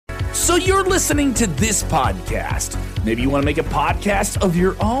So you're listening to this podcast. Maybe you want to make a podcast of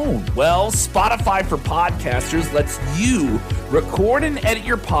your own. Well, Spotify for Podcasters lets you record and edit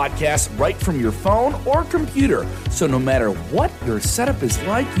your podcast right from your phone or computer. So no matter what your setup is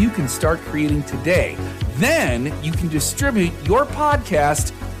like, you can start creating today. Then you can distribute your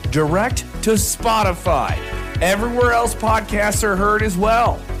podcast direct to Spotify. Everywhere else podcasts are heard as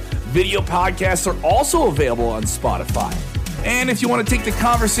well. Video podcasts are also available on Spotify. And if you want to take the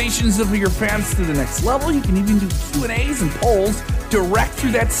conversations of your fans to the next level, you can even do Q&As and polls direct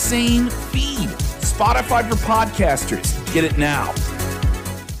through that same feed. Spotify for Podcasters. Get it now.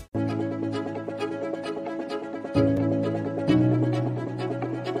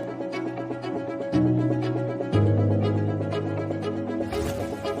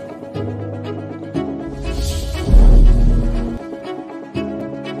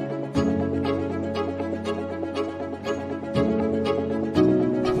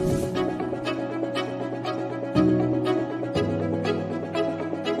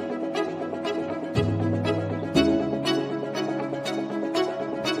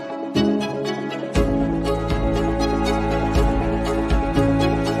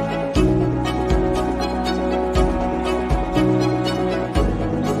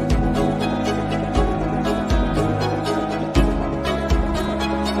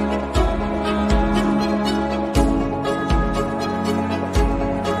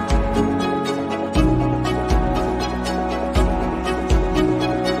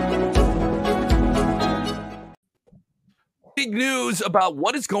 About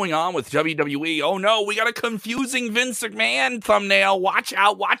what is going on with WWE. Oh no, we got a confusing Vince McMahon thumbnail. Watch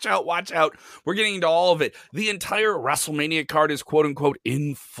out, watch out, watch out. We're getting into all of it. The entire WrestleMania card is quote unquote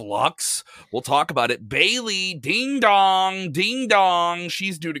in flux. We'll talk about it. Bayley, ding dong.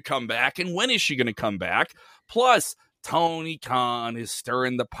 She's due to come back. And when is she going to come back? Plus, Tony Khan is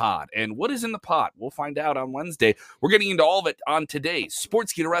stirring the pot. And what is in the pot? We'll find out on Wednesday. We're getting into all of it on today's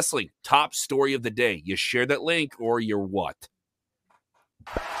Sportskeeda Wrestling top story of the day. You share that link or you're what?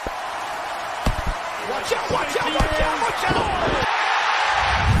 Watch out, watch out, watch out, watch out!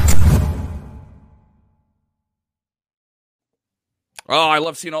 Oh, I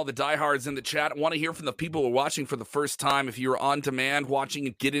love seeing all the diehards in the chat. I want to hear from the people who are watching for the first time. If you're on demand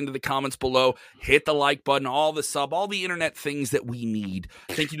watching, get into the comments below. Hit the like button, all the sub, all the internet things that we need.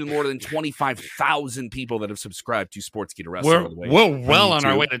 Thank you to more than 25,000 people that have subscribed to Sportskeeda Wrestling. We're well on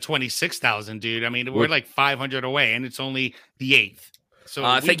our way to 26,000, dude. I mean, we're like 500 away, and it's only the 8th. So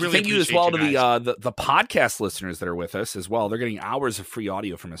thank you as well to the podcast listeners that are with us as well. They're getting hours of free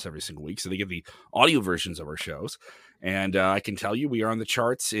audio from us every single week, so they get the audio versions of our shows. And I can tell you we are on the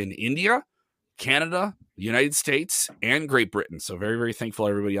charts in India, Canada, the United States, and Great Britain. So very, very thankful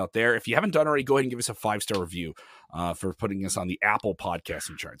everybody out there. If you haven't done already, go ahead and give us a 5-star review for putting us on the Apple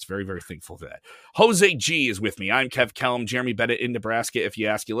podcasting charts. Very, very thankful for that. Jose G is with me. I'm Kev Kellum, Jeremy Bennett in Nebraska. If you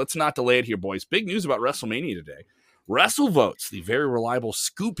ask you, let's not delay it here, boys. Big news about WrestleMania today. WrestleVotes, the very reliable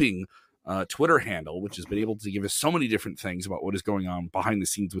scooping Twitter handle, which has been able to give us so many different things about what is going on behind the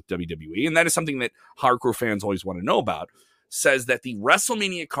scenes with WWE, and that is something that hardcore fans always want to know about, says that the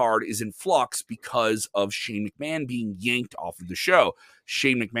WrestleMania card is in flux because of Shane McMahon being yanked off of the show.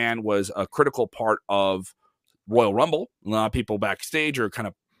 Shane McMahon was a critical part of Royal Rumble. A lot of people backstage are kind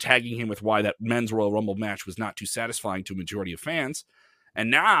of tagging him with why that men's Royal Rumble match was not too satisfying to a majority of fans. And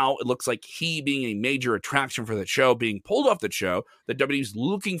now it looks like he being a major attraction for that show, being pulled off the show, that WWE's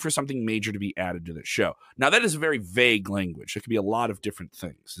looking for something major to be added to the show. Now, that is a very vague language. It could be a lot of different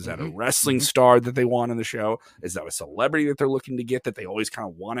things. Is that a wrestling star that they want on the show? Is that a celebrity that they're looking to get that they always kind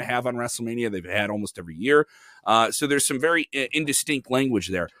of want to have on WrestleMania? They've had almost every year. So there's some very indistinct language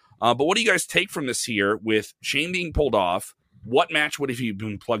there. But what do you guys take from this here with Shane being pulled off? What match would he have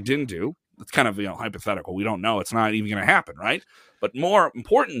been plugged into? It's kind of hypothetical. We don't know. It's not even going to happen, right? But more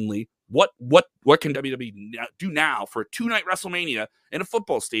importantly, what can WWE do now for a 2-night WrestleMania in a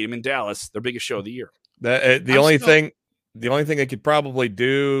football stadium in Dallas, their biggest show of the year? The only thing they could probably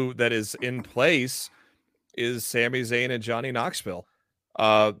do that is in place is Sami Zayn and Johnny Knoxville.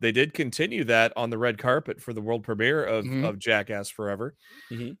 They did continue that on the red carpet for the world premiere of Jackass Forever.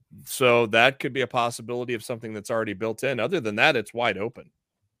 So that could be a possibility of something that's already built in. Other than that, it's wide open.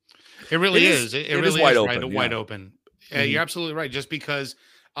 It really is. It really is wide open. You're absolutely right. Just because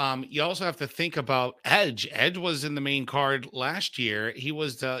you also have to think about Edge. Edge was in the main card last year. He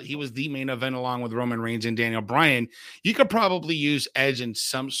was the main event along with Roman Reigns and Daniel Bryan. You could probably use Edge in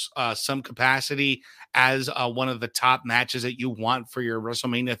some capacity as one of the top matches that you want for your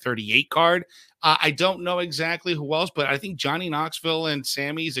WrestleMania 38 card. I don't know exactly who else, but I think Johnny Knoxville and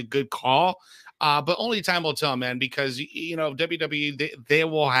Sammy is a good call. But only time will tell, man, because, WWE, they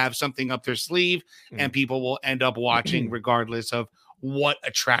will have something up their sleeve and people will end up watching regardless of what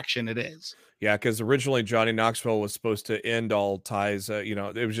attraction it is. Yeah, because originally Johnny Knoxville was supposed to end all ties. It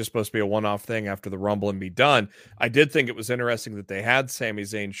was just supposed to be a one-off thing after the Rumble and be done. I did think it was interesting that they had Sami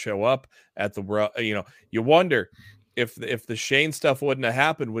Zayn show up at the, you wonder if the Shane stuff wouldn't have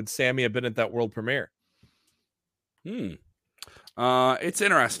happened, would Sami have been at that world premiere? It's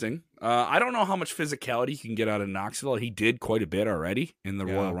interesting. I don't know how much physicality you can get out of Knoxville. He did quite a bit already in the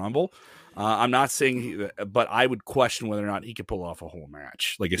Royal Rumble. I'm not saying but I would question whether or not he could pull off a whole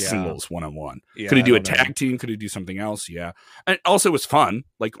match, like a singles one-on-one. Could he do a tag team? Could he do something else? Yeah. And also it was fun.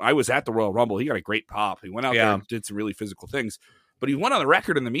 Like, I was at the Royal Rumble. He got a great pop. He went out there and did some really physical things. But he went on the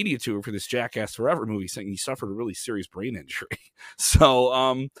record in the media tour for this Jackass Forever movie saying he suffered a really serious brain injury.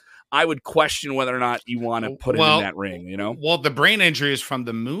 So, I would question whether or not you want to put him in that ring, Well, the brain injury is from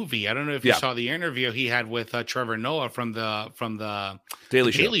the movie. I don't know if you saw the interview he had with Trevor Noah from the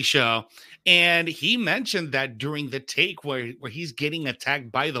Daily Show. And he mentioned that during the take where he's getting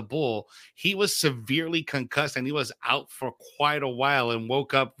attacked by the bull, he was severely concussed and he was out for quite a while and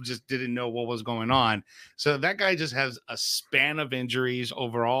woke up, just didn't know what was going on. So that guy just has a span of injuries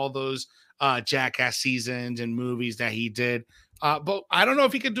over all those Jackass seasons and movies that he did. But I don't know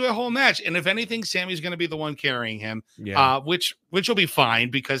if he could do a whole match. And if anything, Sammy's going to be the one carrying him, which will be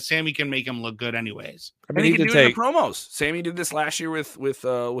fine because Sammy can make him look good anyways. I mean, he can do it in the promos. Sammy did this last year with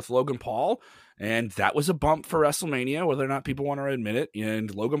Logan Paul, and that was a bump for WrestleMania, whether or not people want to admit it.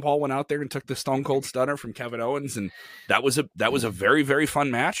 And Logan Paul went out there and took the Stone Cold Stunner from Kevin Owens, and that was a very, very fun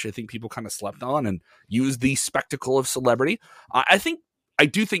match. I think people kind of slept on and used the spectacle of celebrity. I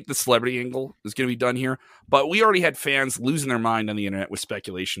do think the celebrity angle is going to be done here, but we already had fans losing their mind on the internet with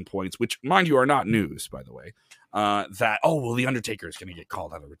speculation points, which, mind you, are not news, by the way. That the Undertaker is going to get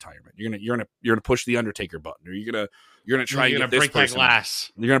called out of retirement. You're gonna push the Undertaker button, or you're gonna try and get this break that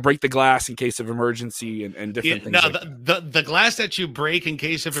glass. You're gonna break the glass in case of emergency and different things. No, the glass that you break in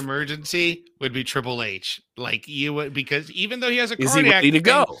case of emergency would be Triple H. Like, you would, because even though he has a cardiac thing, to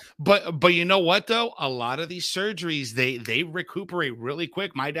go, but you know what though? A lot of these surgeries they recuperate really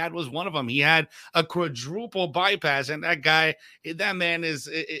quick. My dad was one of them. He had a quadruple bypass, and that man is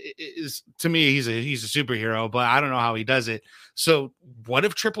to me he's a superhero. But I don't know how he does it. So what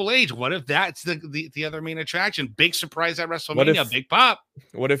if Triple H? What if that's the other main attraction? Big surprise at WrestleMania, big pop.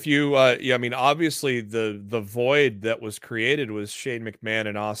 What if you? Obviously the void that was created was Shane McMahon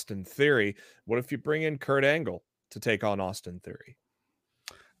and Austin Theory. What if you bring in Kurt Angle to take on Austin Theory?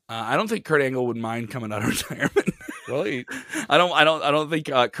 I don't think Kurt Angle would mind coming out of retirement. Well, I don't think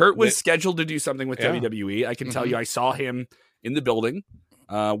Kurt was scheduled to do something with WWE. I can tell you, I saw him in the building.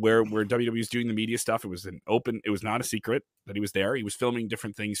 Where WWE was doing the media stuff. It was not a secret that he was there. He was filming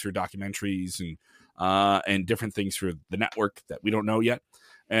different things for documentaries and different things for the network that we don't know yet.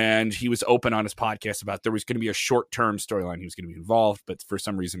 And he was open on his podcast about there was going to be a short-term storyline he was going to be involved, but for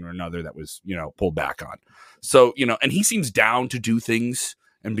some reason or another that was, pulled back on. So, and he seems down to do things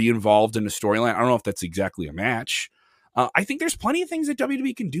and be involved in a storyline. I don't know if that's exactly a match. I think there's plenty of things that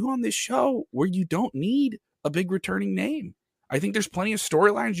WWE can do on this show where you don't need a big returning name. I think there's plenty of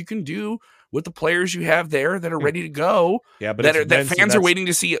storylines you can do with the players you have there that are ready to go. Yeah, but that fans are waiting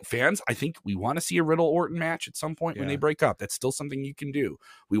to see it. Fans, I think we want to see a Riddle Orton match at some point when they break up. That's still something you can do.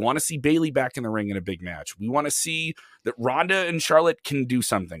 We want to see Bayley back in the ring in a big match. We want to see that Ronda and Charlotte can do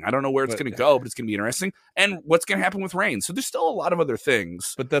something. I don't know where it's going to go, but it's going to be interesting. And what's going to happen with Reigns. So there's still a lot of other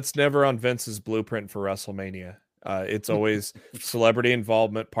things. But that's never on Vince's blueprint for WrestleMania. It's always celebrity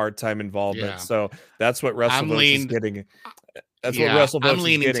involvement, part-time involvement. Yeah. So that's what WrestleMania is getting. That's what WrestleMania. I'm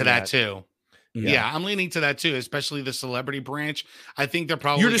leaning to that too. Yeah, I'm leaning to that too, especially the celebrity branch. I think they're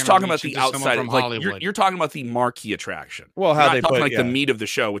probably. You're just talking about the outside of Hollywood. You're talking about the marquee attraction. Well, how they put the meat of the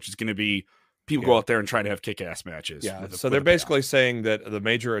show, which is going to be people go out there and try to have kick-ass matches. Yeah, so they're basically saying that the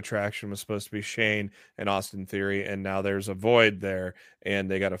major attraction was supposed to be Shane and Austin Theory, and now there's a void there, and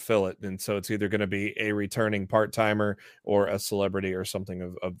they got to fill it. And so it's either going to be a returning part-timer or a celebrity or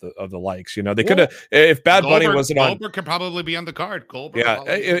something of the likes. They could have, if Bad Bunny wasn't on. Goldberg could probably be on the card. Goldberg. Yeah,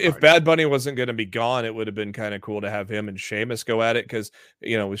 if Bad Bunny wasn't going to be gone, it would have been kind of cool to have him and Sheamus go at it because,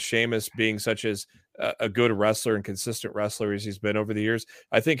 with Sheamus being such as a good wrestler and consistent wrestler as he's been over the years,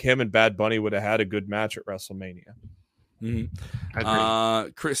 I think him and Bad Bunny would have had a good match at WrestleMania. Mm-hmm.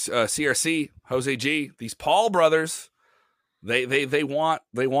 Chris, CRC, Jose G, these Paul brothers, they want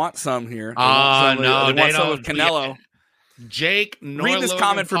some here. They want some of Canelo. Jake, read this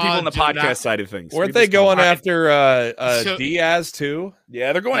comment for people on the podcast side of things. Weren't they going after Diaz too?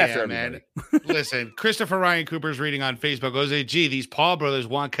 Yeah, they're going after everybody. Listen, Christopher Ryan Cooper's reading on Facebook goes, "Hey, gee, these Paul brothers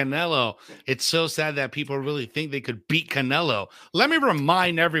want Canelo. It's so sad that people really think they could beat Canelo." Let me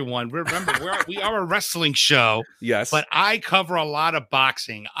remind everyone, remember, we are a wrestling show. Yes. But I cover a lot of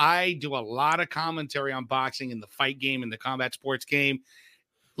boxing. I do a lot of commentary on boxing in the fight game, in the combat sports game.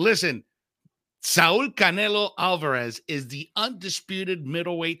 Listen, Saul Canelo Alvarez is the undisputed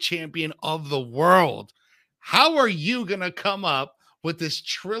middleweight champion of the world. How are you going to come up with this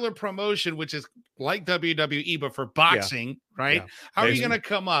Triller promotion, which is like WWE, but for boxing, right? Yeah. How are you going to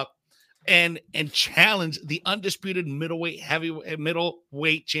come up and challenge the undisputed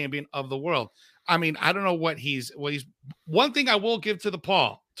middleweight champion of the world? I mean, I don't know what he's. One thing I will give to the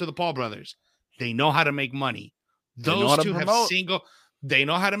Paul brothers, they know how to make money. Those two they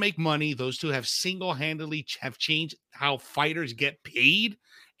know how to make money. Those two have single-handedly have changed how fighters get paid,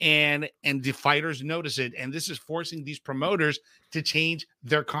 and the fighters notice it. And this is forcing these promoters to change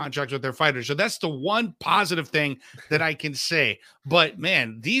their contracts with their fighters. So that's the one positive thing that I can say. But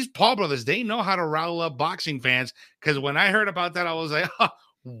man, these Paul brothers, they know how to rile up boxing fans. Because when I heard about that, I was like,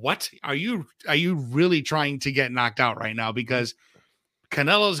 what are you really trying to get knocked out right now? Because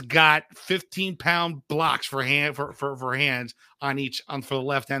Canelo's got 15-pound blocks for hands on for the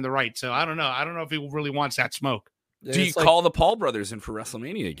left and the right. So I don't know. I don't know if he really wants that smoke. Do you call the Paul brothers in for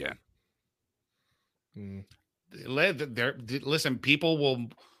WrestleMania again? Listen, people will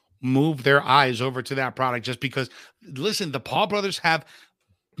move their eyes over to that product just because. Listen, the Paul brothers have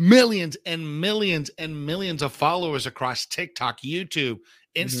millions and millions and millions of followers across TikTok, YouTube,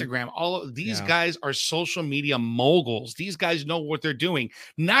 Instagram. All of these guys are social media moguls. These guys know what they're doing.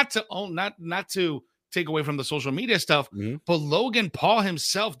 Not to take away from the social media stuff, but Logan Paul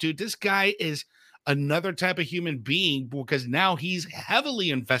himself, dude, this guy is another type of human being because now he's heavily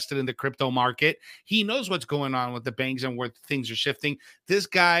invested in the crypto market. He knows what's going on with the banks and where things are shifting. This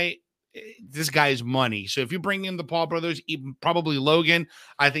guy's money. So if you bring in the Paul brothers, even probably Logan,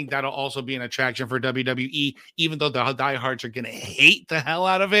 I think that'll also be an attraction for WWE, even though the diehards are going to hate the hell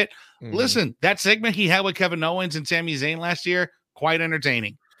out of it. Listen, that segment he had with Kevin Owens and Sami Zayn last year, quite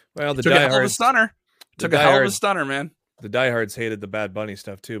entertaining. Well, took a hell of a stunner. Took a hell of a stunner, man. The diehards hated the Bad Bunny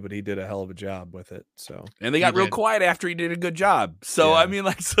stuff too, but he did a hell of a job with it. So, and they got real quiet after he did a good job. So, I mean,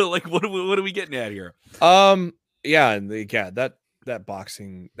 what are we getting at here? That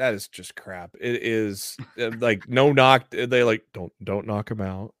boxing, that is just crap. It is like no knock. They like don't knock him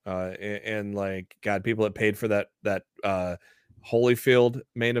out. And like God, people that paid for that Holyfield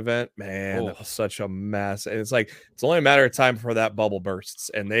main event, man, that was such a mess. And it's like it's only a matter of time before that bubble bursts,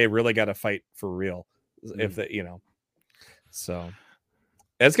 and they really got to fight for real. If they, so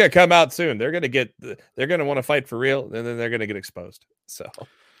it's gonna come out soon. They're gonna want to fight for real, and then they're gonna get exposed. So.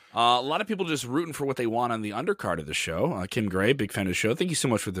 A lot of people just rooting for what they want on the undercard of the show. Kim Gray, big fan of the show. Thank you so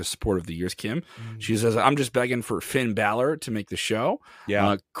much for the support of the years, Kim. She says, I'm just begging for Finn Balor to make the show.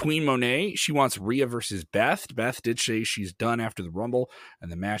 Yeah. Queen Monet, she wants Rhea versus Beth. Beth did say she's done after the Rumble, and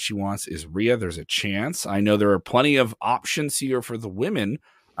the match she wants is Rhea. There's a chance. I know there are plenty of options here for the women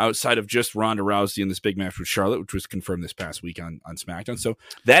outside of just Ronda Rousey in this big match with Charlotte, which was confirmed this past week on SmackDown. So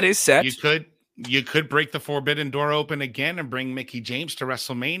that is set. You could break the forbidden door open again and bring Mickie James to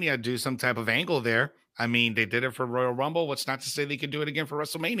WrestleMania, do some type of angle there. I mean, they did it for Royal Rumble. What's not to say they could do it again for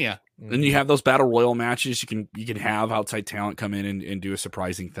WrestleMania? And you have those battle royal matches. You can have outside talent come in and do a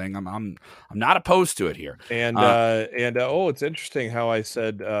surprising thing. I'm not opposed to it here. And it's interesting how I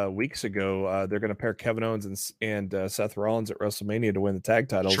said weeks ago they're going to pair Kevin Owens and Seth Rollins at WrestleMania to win the tag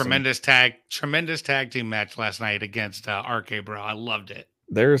titles. Tremendous tag team match last night against RK Bro. I loved it.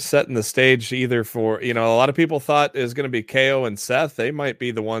 They're setting the stage either for, a lot of people thought it was going to be KO and Seth. They might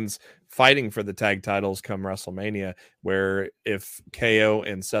be the ones fighting for the tag titles come WrestleMania, where if KO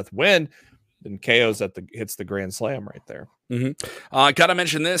and Seth win, then KO's hits the Grand Slam right there. Gotta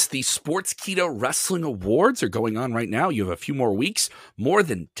mention this. The Sportskeeda Wrestling Awards are going on right now. You have a few more weeks. More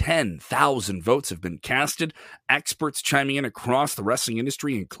than 10,000 votes have been casted. Experts chiming in across the wrestling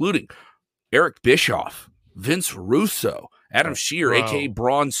industry, including Eric Bischoff, Vince Russo, Adam Shear, a.k.a.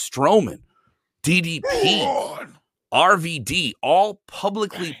 Braun Strowman, DDP, RVD, all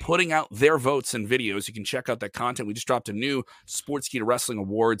publicly putting out their votes and videos. You can check out that content. We just dropped a new Sportskeeda Wrestling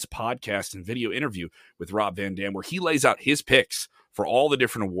Awards podcast and video interview with Rob Van Dam, where he lays out his picks for all the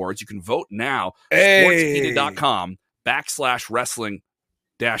different awards. You can vote now.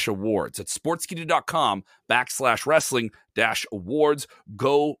 Sportskeeda.com/wrestling-awards. It's sportskeeda.com/wrestling-awards.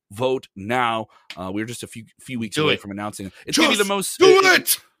 Go vote now. We're just a few weeks away from announcing it. It's going to be the most.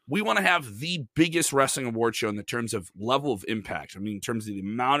 we want to have the biggest wrestling award show in the terms of level of impact. I mean, in terms of the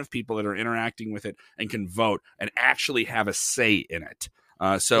amount of people that are interacting with it and can vote and actually have a say in it.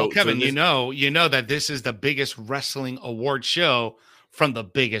 So, Kevin, you know that this is the biggest wrestling award show from the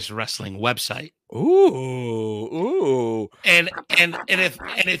biggest wrestling website. Ooh. And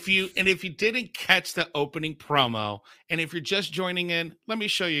if you didn't catch the opening promo, and if you're just joining in, let me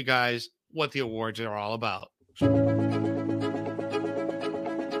show you guys what the awards are all about.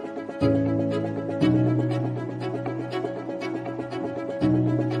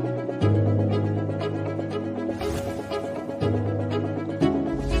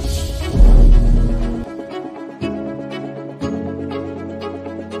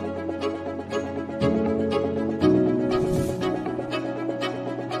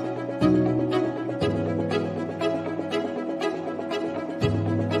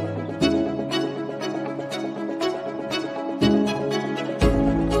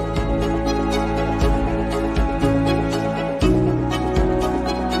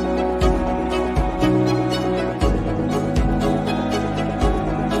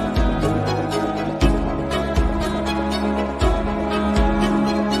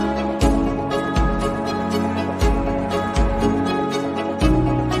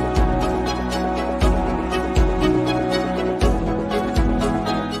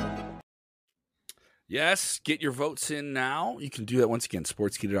 Yes, get your votes in now. You can do that once again,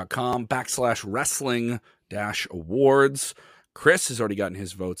 sportskeeda.com/wrestling-awards. Chris has already gotten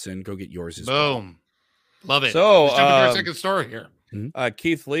his votes in. Go get yours as well. Boom. Love it. So, let's jump into our second story here.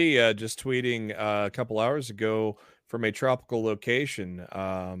 Keith Lee just tweeting a couple hours ago from a tropical location.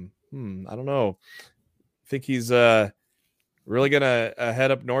 I don't know. Think he's really going to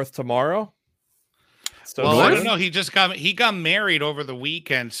head up north tomorrow? So well, I don't know. He got married over the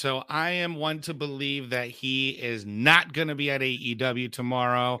weekend, so I am one to believe that he is not going to be at AEW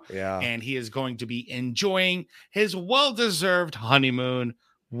tomorrow. Yeah, and he is going to be enjoying his well-deserved honeymoon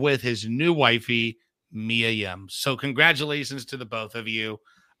with his new wifey, Mia Yim. So congratulations to the both of you.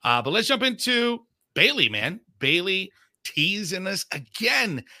 But let's jump into Bayley, man. Bayley teasing us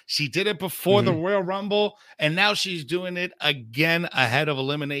again. She did it before the Royal Rumble, and now she's doing it again ahead of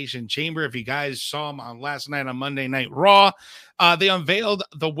Elimination Chamber. If you guys saw them on last night on Monday Night Raw, they unveiled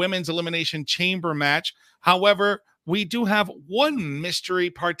the Women's Elimination Chamber match. However, we do have one mystery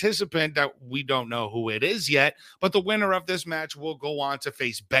participant that we don't know who it is yet, but the winner of this match will go on to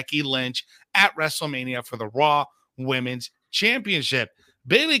face Becky Lynch at WrestleMania for the Raw Women's Championship.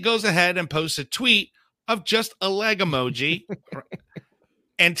 Bayley goes ahead and posts a tweet of just a leg emoji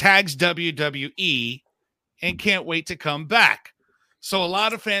and tags WWE and can't wait to come back. So a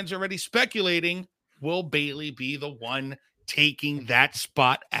lot of fans are already speculating, will Bayley be the one taking that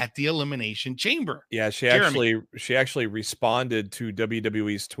spot at the Elimination Chamber? Yeah, she actually responded to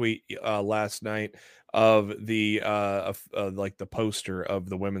WWE's tweet last night of the like the poster of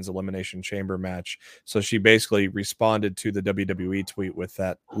the Women's Elimination Chamber match. So she basically responded to the WWE tweet with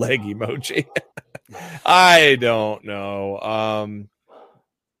that leg emoji. I don't know.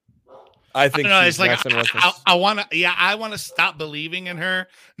 I think it's like I want to stop believing in her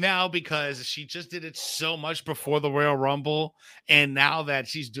now because she just did it so much before the Royal Rumble, and now that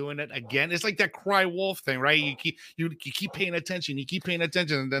she's doing it again, it's like that cry wolf thing, right? You keep paying attention,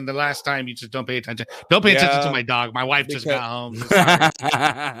 and then the last time you just don't pay attention. Don't pay attention to my dog. My wife just got home.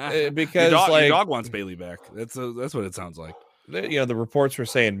 Because your dog wants Bayley back. That's what it sounds like. The reports were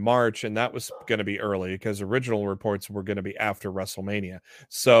saying March, and that was going to be early because original reports were going to be after WrestleMania.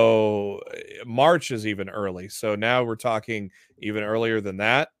 So March is even early. So now we're talking even earlier than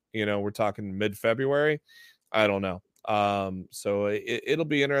that. We're talking mid-February. I don't know. So it'll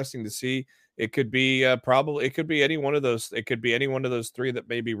be interesting to see. It could be any one of those. It could be any one of those three that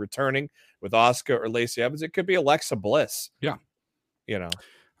may be returning with Asuka or Lacey Evans. It could be Alexa Bliss. Yeah.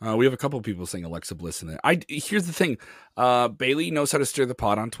 We have a couple of people saying Alexa Bliss in there. Here's the thing. Bayley knows how to stir the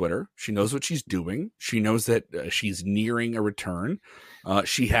pot on Twitter. She knows what she's doing. She knows that she's nearing a return.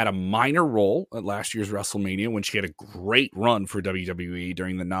 She had a minor role at last year's WrestleMania when she had a great run for WWE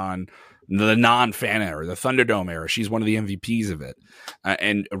during the non-fan era, the Thunderdome era. She's one of the MVPs of it,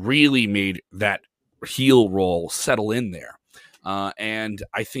 and really made that heel role settle in there. And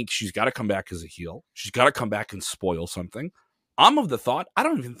I think she's got to come back as a heel. She's got to come back and spoil something. I'm of the thought, I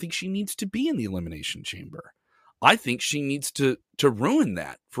don't even think she needs to be in the Elimination Chamber. I think she needs to ruin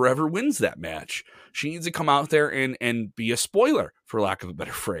that. Forever wins that match. She needs to come out there and be a spoiler, for lack of a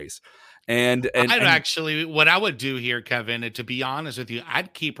better phrase. And actually, what I would do here, Kevin, and to be honest with you,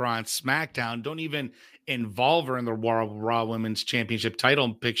 I'd keep her on SmackDown. Don't even involve her in the Raw Women's Championship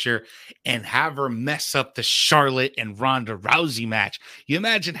title picture and have her mess up the Charlotte and Ronda Rousey match. You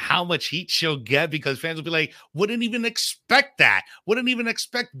imagine how much heat she'll get, because fans will be like, wouldn't even expect that. Wouldn't even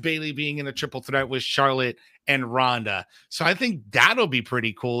expect Bayley being in a triple threat with Charlotte and Ronda. So I think that'll be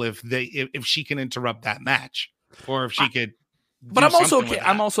pretty cool if she can interrupt that match, or if she could. But I'm also okay.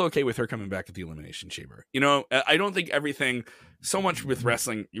 I'm also okay with her coming back at the Elimination Chamber. You know, I don't think everything so much with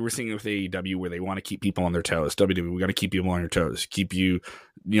wrestling. You were seeing it with AEW where they want to keep people on their toes. WWE, we got to keep people on your toes, keep you,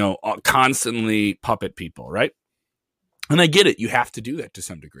 constantly puppet people, right? And I get it. You have to do that to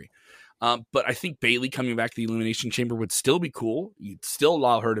some degree. But I think Bayley coming back to the Elimination Chamber would still be cool. You'd still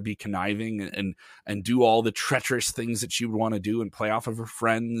allow her to be conniving and do all the treacherous things that she would want to do and play off of her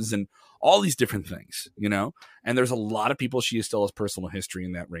friends and all these different things, and there's a lot of people she still has personal history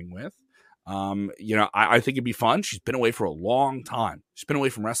in that ring with. I think it'd be fun. She's been away for a long time. She's been away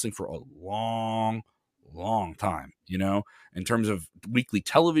from wrestling for a long, long time, in terms of weekly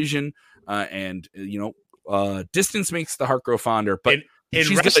television, and distance makes the heart grow fonder, but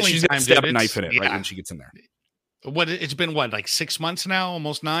she's gonna stab a knife in it right when she gets in there. It's been like 6 months now,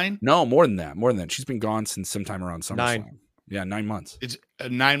 almost 9? No, more than that. She's been gone since sometime around SummerSlam. 9. Yeah, 9 months. It's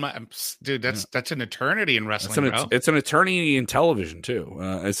 9 months, dude. That's an eternity in wrestling. It's an eternity in television too.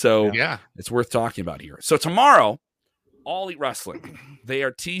 It's worth talking about here. So tomorrow, All Elite Wrestling, they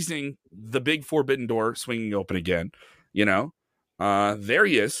are teasing the big forbidden door swinging open again. There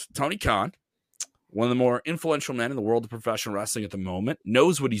he is, Tony Khan, one of the more influential men in the world of professional wrestling at the moment,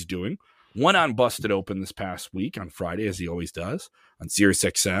 knows what he's doing. Went on Busted Open this past week on Friday, as he always does, on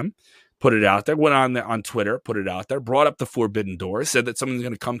SiriusXM. Put it out there, went on Twitter, put it out there, brought up the forbidden door, said that someone's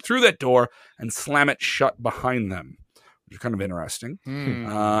going to come through that door and slam it shut behind them, which is kind of interesting.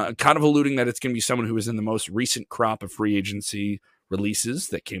 Kind of alluding that it's going to be someone who is in the most recent crop of free agency releases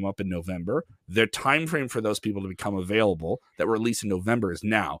that came up in November. Their time frame for those people to become available that were released in November is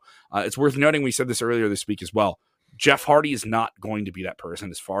now. It's worth noting, we said this earlier this week as well, Jeff Hardy is not going to be that person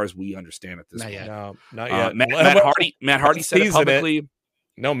as far as we understand at this point. No, not yet. Matt Hardy said it publicly.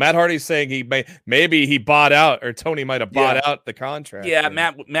 No, Matt Hardy's saying maybe he bought out, or Tony might have bought out the contract. Yeah,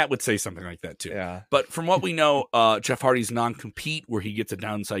 Matt would say something like that too. Yeah. But from what we know, Jeff Hardy's non-compete, where he gets a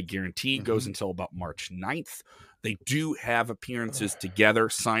downside guarantee, goes until about March 9th. They do have appearances together,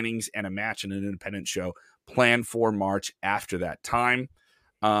 signings, and a match in an independent show planned for March after that time.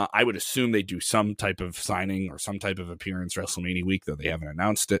 I would assume they do some type of signing or some type of appearance WrestleMania week, though they haven't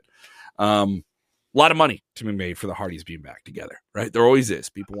announced it. A lot of money to be made for the Hardys being back together, right? There always is.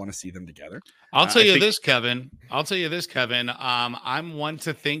 People want to see them together. I'll tell you this, Kevin. I'm one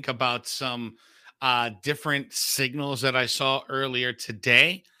to think about some different signals that I saw earlier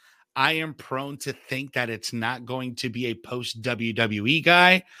today. I am prone to think that it's not going to be a post WWE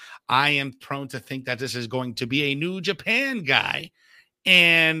guy. I am prone to think that this is going to be a New Japan guy.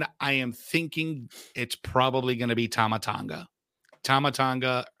 And I am thinking it's probably going to be Tama Tonga. Tama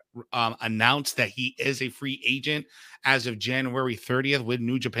Tonga announced that he is a free agent as of January 30th with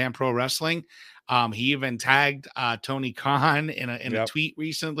New Japan Pro Wrestling. He even tagged Tony Khan in a tweet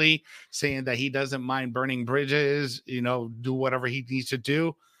recently saying that he doesn't mind burning bridges, do whatever he needs to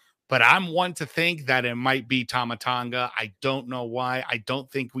do. But I'm one to think that it might be Tama Tonga. I don't know why. I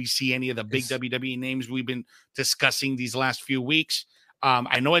don't think we see any of the big WWE names we've been discussing these last few weeks.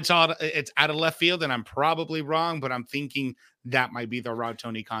 I know it's out of left field, and I'm probably wrong, but I'm thinking that might be the route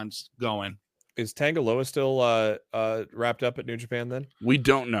Tony Khan's going. Is Tangaloa still wrapped up at New Japan then? We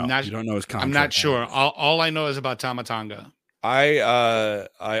don't know. We don't know his contract. I'm not sure. All I know is about Tama Tonga.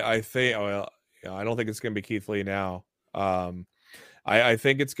 I think. Well, I don't think it's going to be Keith Lee now. I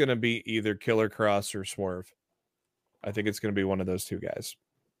think it's going to be either Killer Cross or Swerve. I think it's going to be one of those two guys.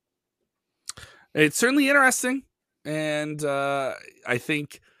 It's certainly interesting. And I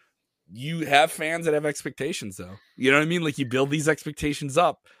think you have fans that have expectations, though. You know what I mean? Like, you build these expectations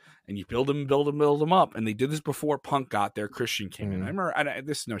up, and you build them up. And they did this before Punk got there. Christian came in. I remember,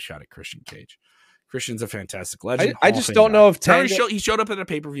 there's no shot at Christian Cage. Christian's a fantastic legend. I just don't know if he showed up at a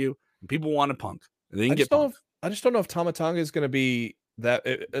pay-per-view, and people wanted Punk. They didn't get Punk. I just don't know if Tama Tonga is going to be that,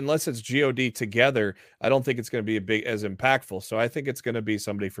 unless it's GOD together. I don't think it's going to be as impactful. So I think it's going to be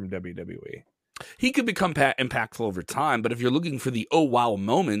somebody from WWE. He could become impactful over time, but if you're looking for the oh wow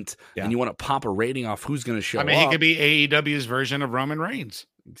moment and you want to pop a rating off who's going to show up, he could be AEW's version of Roman Reigns.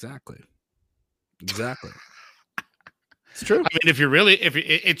 Exactly. It's true. I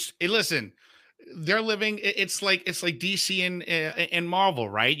mean, listen, they're living. It's like DC and Marvel,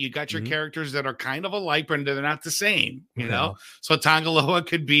 right? You got your characters that are kind of alike, but they're not the same. You know, so Tangaloa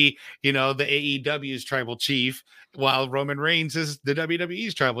could be, the AEW's tribal chief, while Roman Reigns is the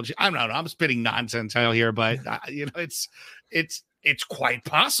WWE's tribal chief. I don't know. I'm spitting nonsense out here, but it's quite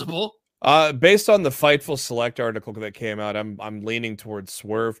possible. Based on the Fightful Select article that came out, I'm leaning towards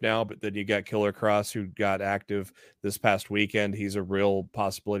Swerve now, but then you got Killer Cross, who got active this past weekend. He's a real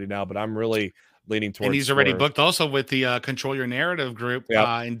possibility now, but I'm really leaning towards. And he's already booked also with the Control Your Narrative group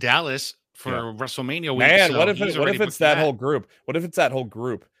in Dallas for WrestleMania week. Man, so what if it's that whole group? What if it's that whole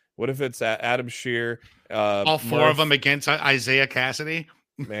group? What if it's Adam Shear? All four of them against Isaiah Cassidy?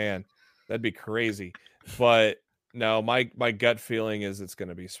 Man, that'd be crazy. But no, my gut feeling is it's going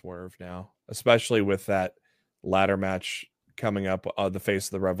to be Swerve now, especially with that ladder match coming up, the Face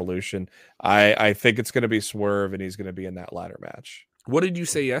of the Revolution. I think it's going to be Swerve, and he's going to be in that ladder match. What did you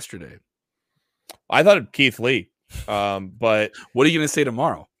say yesterday? I thought of Keith Lee, but what are you going to say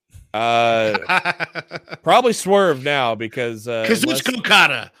tomorrow? Probably Swerve now because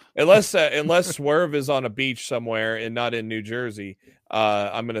unless Swerve is on a beach somewhere and not in New Jersey,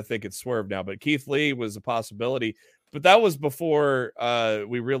 I'm going to think it's Swerve now. But Keith Lee was a possibility, but that was before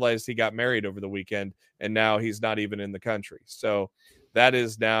we realized he got married over the weekend, and now he's not even in the country. So that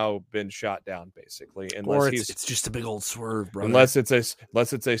has now been shot down, basically. Unless it's just a big old swerve, brother. Unless it's a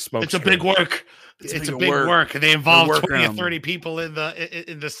smoke. It's a big work. It's a big work. They involve 20 or 30 people in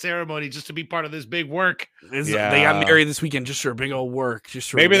the ceremony just to be part of this big work. They got married this weekend just for a big old work.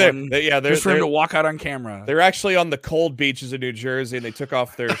 Just for maybe for him to walk out on camera. They're actually on the cold beaches of New Jersey, and they took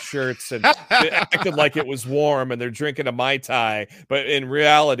off their shirts and acted like it was warm, and they're drinking a Mai Tai. But in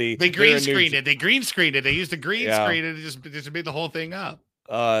reality, they green screened it. They green screened it. They used a green screen and just made the whole thing up.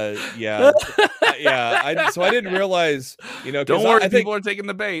 So I didn't realize, don't worry, people are taking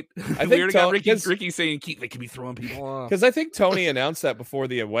the bait. I think we got Ricky saying they could be throwing people off, because I think Tony announced that before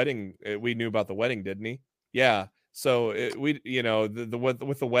the wedding. We knew about the wedding, didn't he? Yeah. So with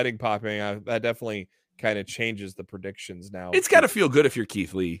the wedding popping out, that definitely kind of changes the predictions now. It's got to feel good if you're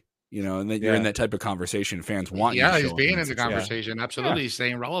Keith Lee. And then you're in that type of conversation. Fans want you to he's being in the conversation. Yeah. Absolutely. He's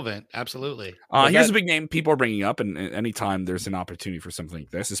staying relevant. Absolutely. Here's a big name people are bringing up, and anytime there's an opportunity for something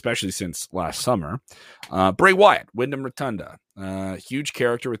like this, especially since last summer, Bray Wyatt, Wyndham Rotunda, huge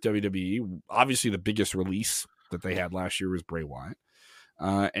character with WWE. Obviously, the biggest release that they had last year was Bray Wyatt,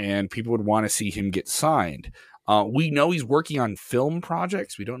 and people would want to see him get signed. We know he's working on film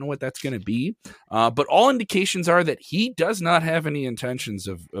projects. We don't know what that's going to be. But all indications are that he does not have any intentions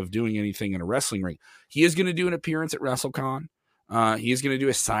of doing anything in a wrestling ring. He is going to do an appearance at WrestleCon. He is going to do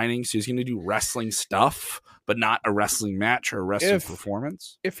a signing. So he's going to do wrestling stuff, but not a wrestling match or a wrestling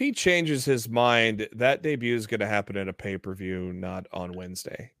performance. If he changes his mind, that debut is going to happen at a pay-per-view, not on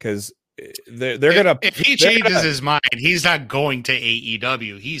Wednesday. Because they're going to... If he changes his mind, he's not going to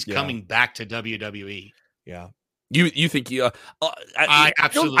AEW. He's coming back to WWE. Yeah. You think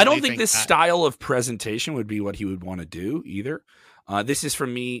I don't think this style of presentation would be what he would want to do either. This is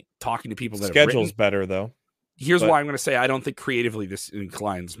from me talking to people that schedule's better though. Here's why I'm going to say I don't think creatively this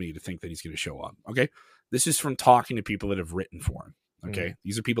inclines me to think that he's going to show up. Okay, this is from talking to people that have written for him. Okay,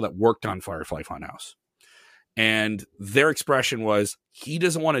 these are people that worked on Firefly Funhouse, and their expression was he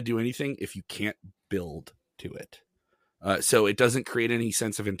doesn't want to do anything if you can't build to it. So it doesn't create any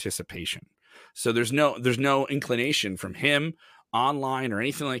sense of anticipation. So there's no inclination from him online or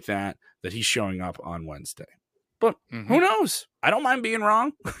anything like that he's showing up on Wednesday. But who knows? I don't mind being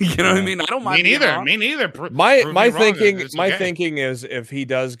wrong. You know what I mean? I don't mind. Me neither. My thinking is if he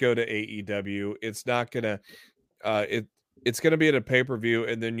does go to AEW, it's not gonna it's gonna be at a pay-per-view,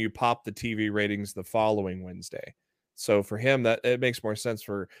 and then you pop the TV ratings the following Wednesday. So for him, that it makes more sense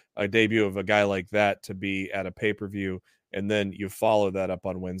for a debut of a guy like that to be at a pay-per-view. And then you follow that up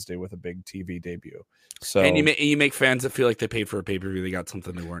on Wednesday with a big TV debut. So and you make fans that feel like they paid for a pay-per-view, they got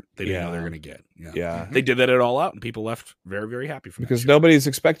something they didn't know they were going to get. Yeah, they did that at All Out, and people left very, very happy from because nobody's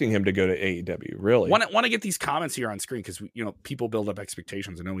expecting him to go to AEW. Really, want to get these comments here on screen because people build up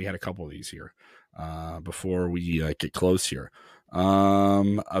expectations. I know we had a couple of these here before we get close here.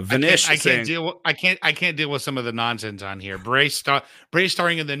 Vanish, I can't deal with some of the nonsense on here. Bray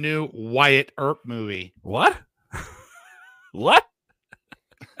starring in the new Wyatt Earp movie. What? What?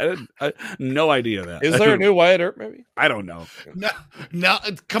 I no idea that. Is there a new Wyatt Earp movie? I don't know. No,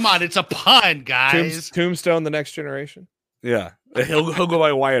 come on, it's a pun, guys. Tombstone: The Next Generation. Yeah, he'll go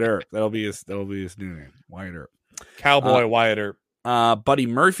by Wyatt Earp. That'll be his new name, Wyatt Earp. Cowboy Wyatt Earp. Buddy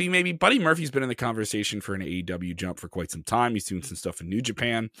Murphy, maybe. Buddy Murphy's been in the conversation for an AEW jump for quite some time. He's doing some stuff in New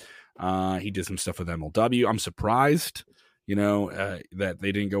Japan. He did some stuff with MLW. I'm surprised that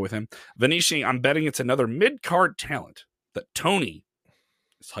they didn't go with him. Venetian, I'm betting it's another mid-card talent that Tony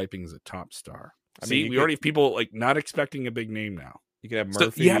is hyping as a top star. We already have people like not expecting a big name now. You could have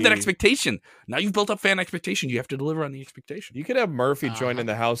Murphy. So you have that expectation. Now you've built up fan expectation. You have to deliver on the expectation. You could have Murphy join in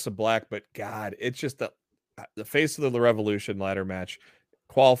the House of Black, but God, it's just the face of the Revolution ladder match,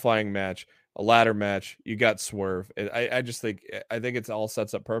 qualifying match, a ladder match. You got Swerve. I think it's all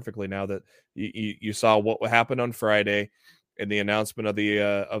sets up perfectly now that you saw what happened on Friday in the announcement of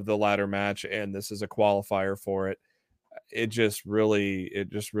the ladder match, and this is a qualifier for it. It just really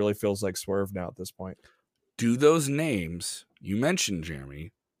feels like Swerve now at this point. Do those names you mentioned,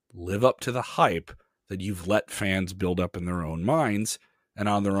 Jeremy, live up to the hype that you've let fans build up in their own minds and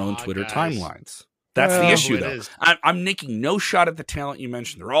on their own Twitter timelines? That's the issue, though. I'm making no shot at the talent you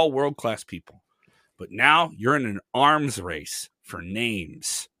mentioned. They're all world-class people. But now you're in an arms race for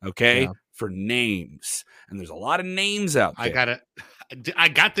names, okay? Yeah. For names. And there's a lot of names out there. I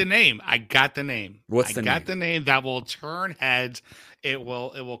got the name. What's the name? I got the name that will turn heads. It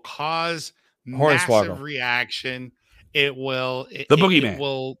will cause massive reaction. The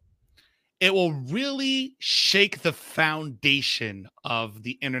boogeyman. It will really shake the foundation of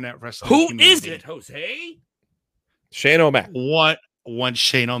the internet wrestling community. Who is it, Jose? Shane O'Mac. One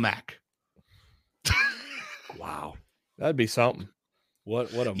Shane O'Mac. Wow. That'd be something.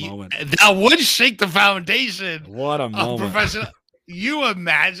 What a moment. That would shake the foundation. What a moment. Professional. You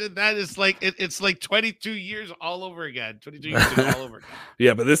imagine that? It's like it's like 22 years all over again. 22 years all over again.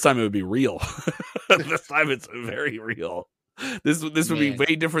 Yeah, but this time it would be real. This time it's very real. This would be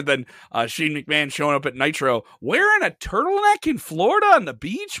way different than Shane McMahon showing up at Nitro wearing a turtleneck in Florida on the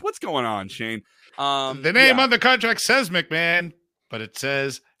beach. What's going on, Shane? The name on the contract says McMahon, but it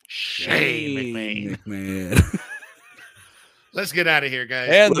says Shane McMahon. Let's get out of here,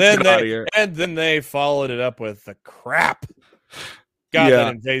 guys. And then they followed it up with the crap.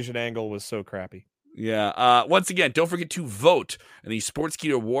 That invasion angle was so crappy. Yeah. Once again, don't forget to vote in the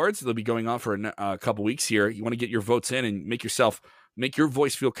Sportskeeda Awards. They'll be going on for a couple weeks here. You want to get your votes in and make your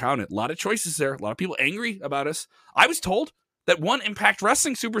voice feel counted. A lot of choices there. A lot of people angry about us. I was told that one Impact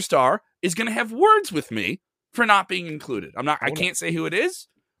Wrestling superstar is going to have words with me for not being included. I can't say who it is,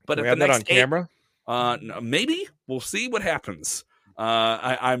 but we have that on camera. Maybe we'll see what happens.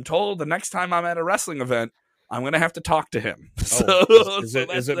 I'm told the next time I'm at a wrestling event, I'm going to have to talk to him. Is it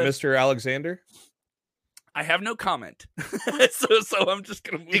Mr. Alexander? I have no comment. so I'm just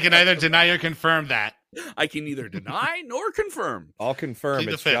going to. You can either deny or confirm that. I can neither deny nor confirm. I'll confirm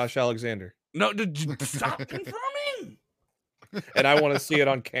it's Josh Alexander. No, stop confirming. And I want to see it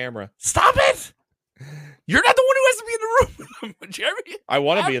on camera. Stop it. You're not the one who has to be in the room with him, Jeremy. I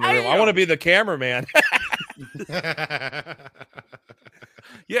want to be in the room. I want to be the cameraman.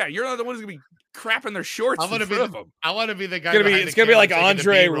 Yeah, you're not the one who's going to be crapping their shorts in front of them. I want to be the guy. It's going to be like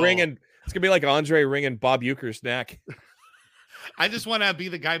Andre ringing. It's going to be like Andre ringing Bob Uecker's neck. I just want to be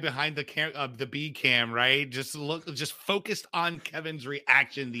the guy behind the B cam, right? Just focused on Kevin's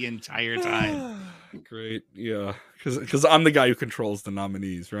reaction the entire time. Great, yeah, because I'm the guy who controls the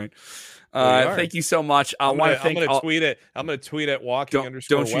nominees, right? Thank you so much. I'm going to tweet it. I'm going to tweet at walking _weapon.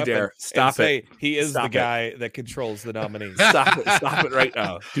 Don't you dare stop it! He is the guy that controls the nominees. Stop it right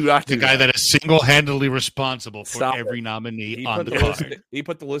now! Do not the guy that is single-handedly responsible for every nominee on the card. He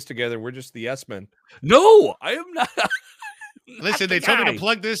put the list together. We're just the yes men. No, I am not. Listen, they told me to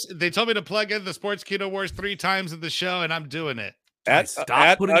plug this. They told me to plug in the Sportskeeda Wars 3 times in the show, and I'm doing it.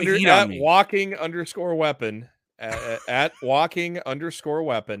 Stop putting the heat on me. Walking _weapon. At walking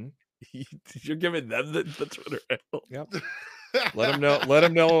 _weapon. You're giving them the Twitter handle. Yep. Let them know.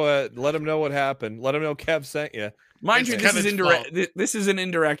 Let them know what happened. Let them know Kev sent you. Mind you, this is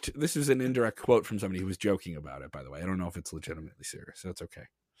indirect. This is an indirect quote from somebody who was joking about it. By the way, I don't know if it's legitimately serious. So it's okay.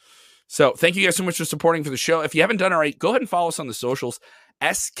 So thank you guys so much for supporting for the show. If you haven't done it already, go ahead and follow us on the socials.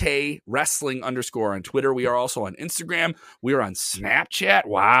 SK Wrestling _ on Twitter. We are also on Instagram. We are on Snapchat.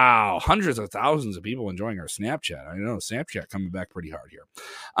 Wow. Hundreds of thousands of people enjoying our Snapchat. I know Snapchat coming back pretty hard here.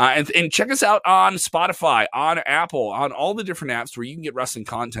 And check us out on Spotify, on Apple, on all the different apps where you can get wrestling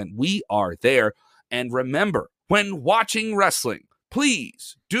content. We are there. And remember, when watching wrestling,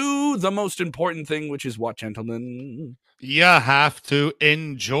 please do the most important thing, which is what, gentlemen? You have to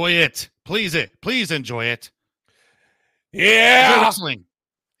enjoy it. Please enjoy it. Yeah. Enjoy wrestling.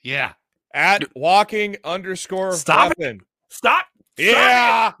 Yeah. At walking _ Stop weapon. Stop. Yeah.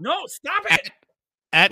 Stop it. No, stop it.